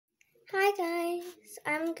Hi guys,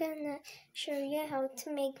 I'm gonna show you how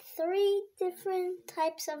to make 3 different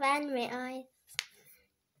types of anime eyes.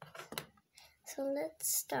 So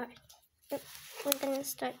let's start. We're gonna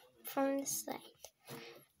start from the side.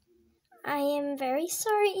 I am very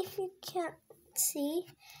sorry if you can't see.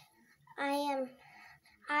 I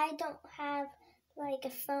don't have like a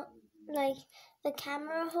phone, like the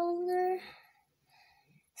camera holder.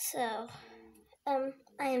 So I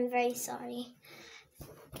am very sorry.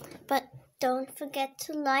 But don't forget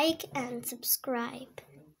to like and subscribe.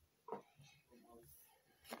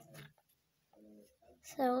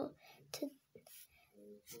 So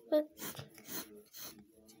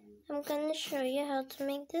I'm going to show you how to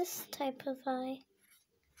make this type of eye.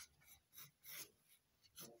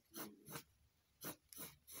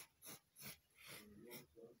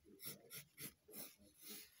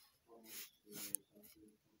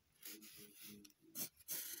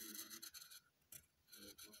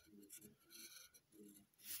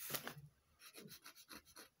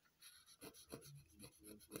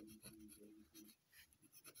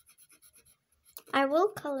 I will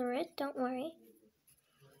color it, don't worry.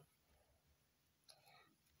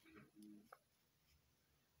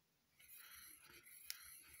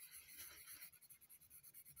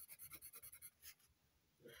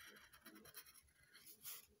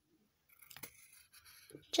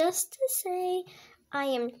 Just to say, I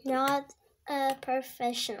am not a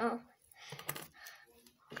professional.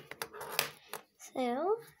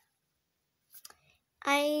 So,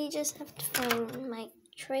 I just have to find my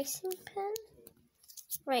tracing pen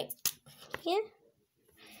right here.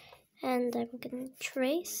 And I'm going to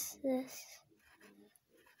trace this.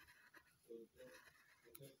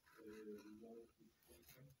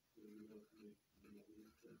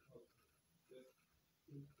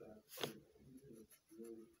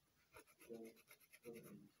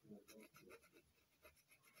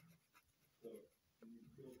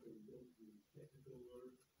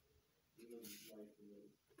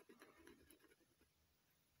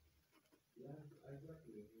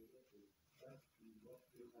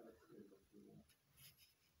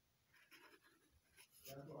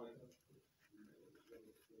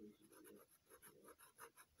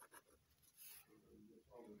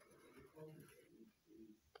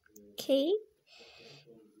 Okay.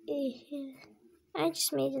 I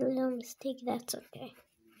just made a little mistake, that's okay.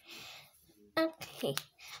 Okay,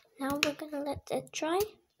 now we're gonna let that dry.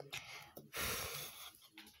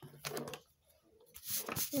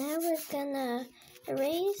 Now we're gonna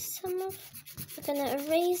erase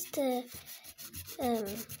the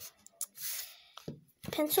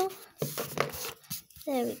pencil.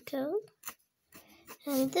 There we go.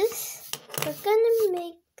 And this, we're gonna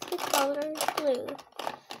make the color blue.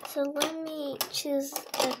 So let me choose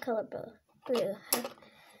the color blue.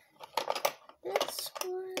 This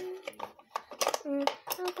one.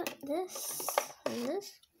 How about this and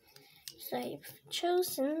this? So I've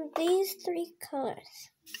chosen these 3 colors.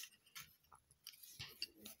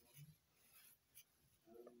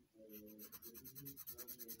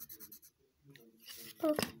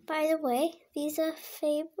 Oh, by the way, these are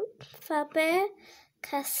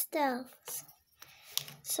Faber-Castells.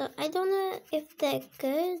 So I don't know if they're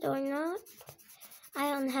good or not.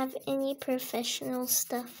 I don't have any professional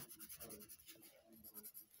stuff.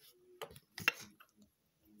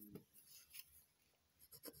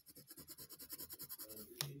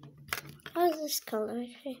 How's this color?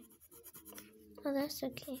 Oh, that's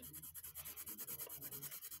okay.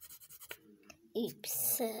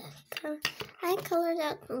 Oops. I colored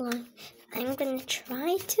out the line. I'm gonna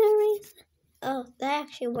try to erase it. Oh, that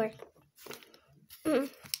actually worked.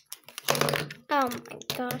 Oh my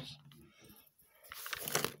gosh.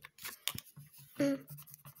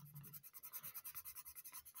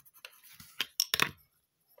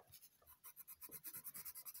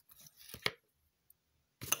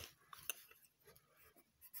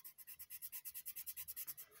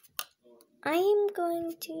 I am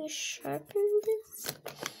going to sharpen this.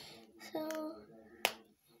 So,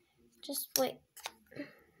 just wait.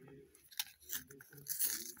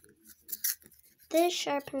 This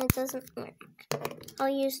sharpener doesn't work. I'll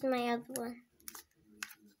use my other one.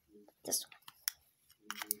 This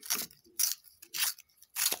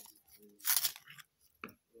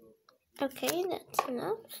one. Okay, that's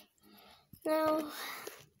enough. Now,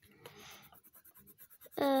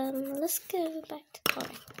 let's go back to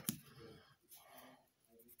coloring.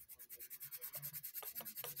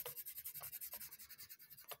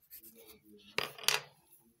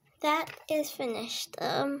 That is finished.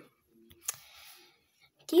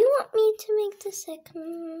 Do you want me to make the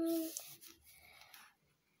second?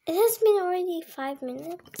 It has been already 5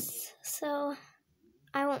 minutes, so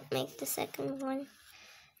I won't make the second one.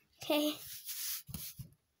 Okay.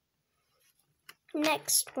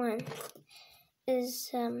 Next one is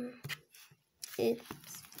let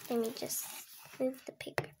me just move the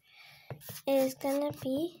paper. Is gonna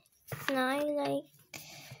be now like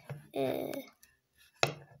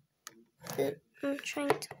I'm trying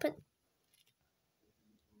to put.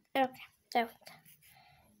 Okay, there we go.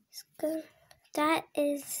 It's good. That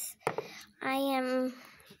is. I am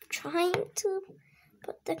trying to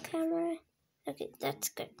put the camera. Okay, that's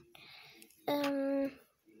good. Now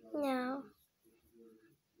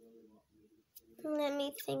let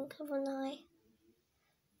me think of an eye.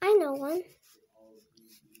 I know one.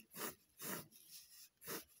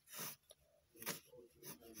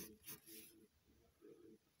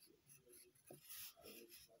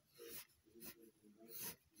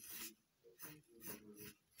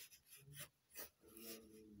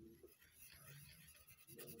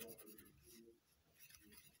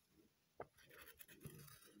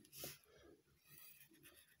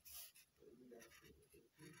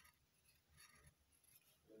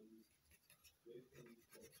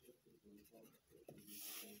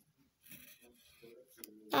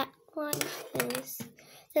 That one is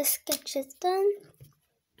the sketch is done.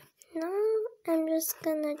 Now I'm just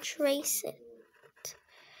gonna trace it.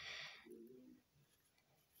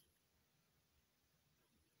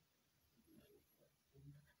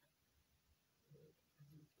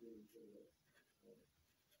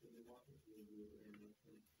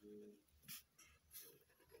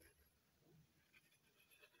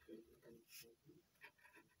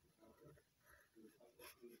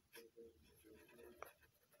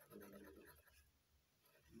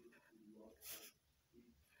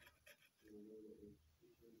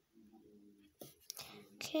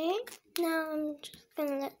 Okay, now I'm just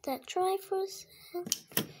gonna let that dry for a second.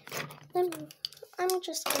 I'm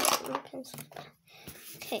just gonna put my pencil back.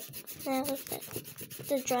 Okay, now that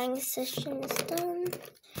the drying session is done,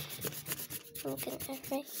 I'm gonna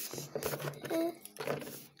erase it.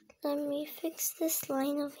 Let me fix this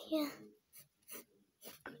line over here.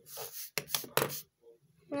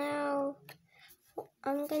 Now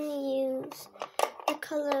I'm gonna use the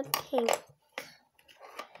color pink.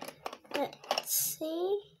 Let's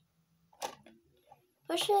see.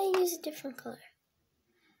 Or should I use a different color?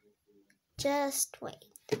 Just wait.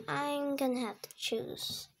 I'm gonna have to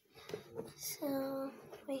choose. So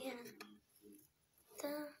we have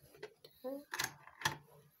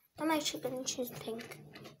I'm actually gonna choose pink.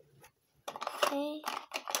 Okay.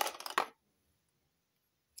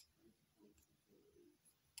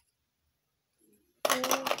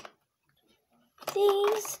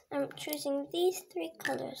 I'm choosing these three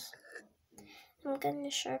colors. I'm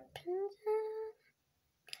gonna sharpen them.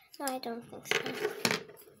 No, I don't think so.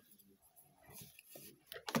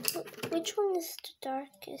 Which one is the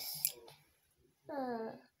darkest?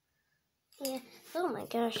 Yeah. Oh my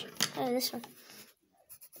gosh. This one.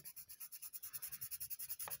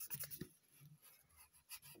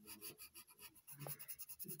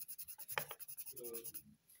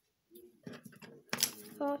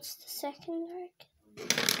 What's the second dark?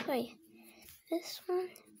 Oh yeah. This one.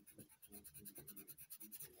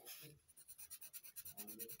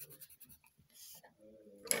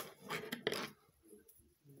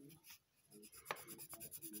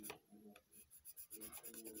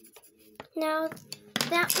 Now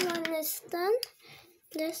that one is done.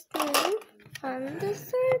 Let's move on the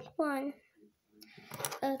third one.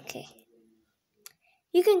 Okay.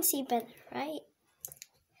 You can see better, right?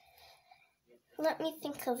 Let me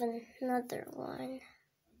think of another one.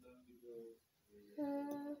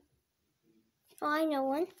 Oh, I know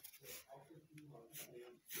one.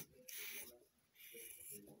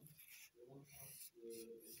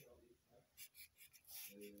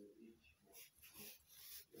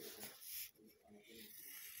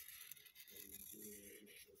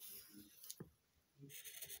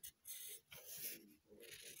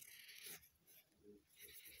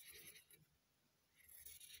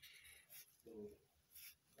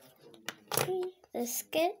 Okay, the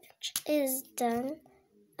sketch is done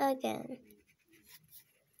again.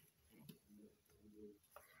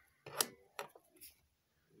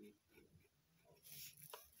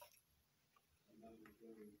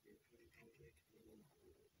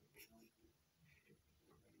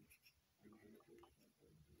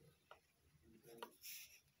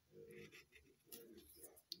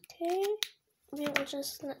 Okay, we will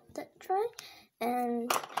just let that dry,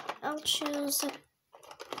 and I'll choose a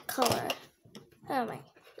color. Oh my.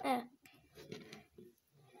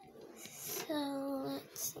 So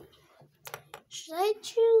let's see. Should I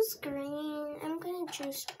choose green? I'm gonna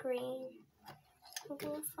choose green. I'm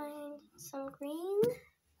gonna find some green.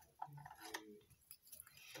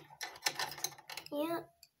 Yeah,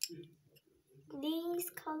 these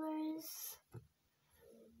colors.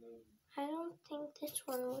 I don't think this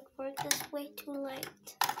one would work. That's way too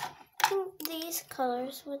light. I think these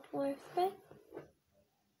colors would work, right?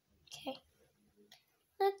 Okay.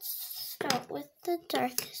 Let's start with the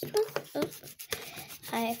darkest one. Oops,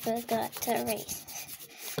 I forgot to erase.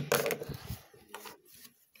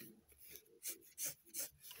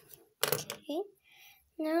 Okay,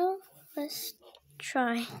 now let's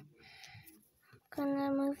try. I'm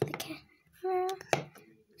gonna move the camera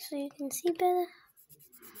so you can see better.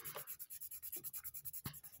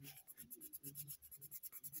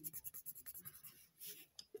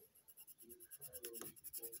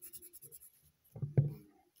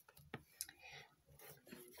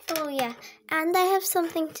 Oh yeah, and I have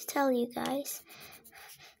something to tell you guys.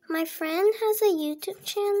 My friend has a YouTube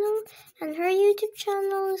channel, and her YouTube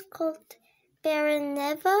channel is called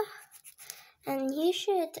Baroneva, and you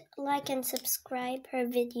should like and subscribe her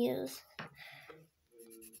videos.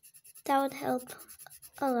 That would help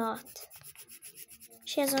a lot.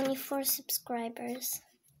 She has only 4 subscribers.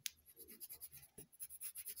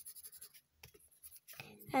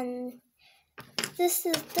 And this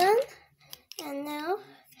is done, and now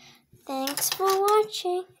thanks for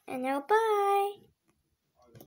watching, and now bye.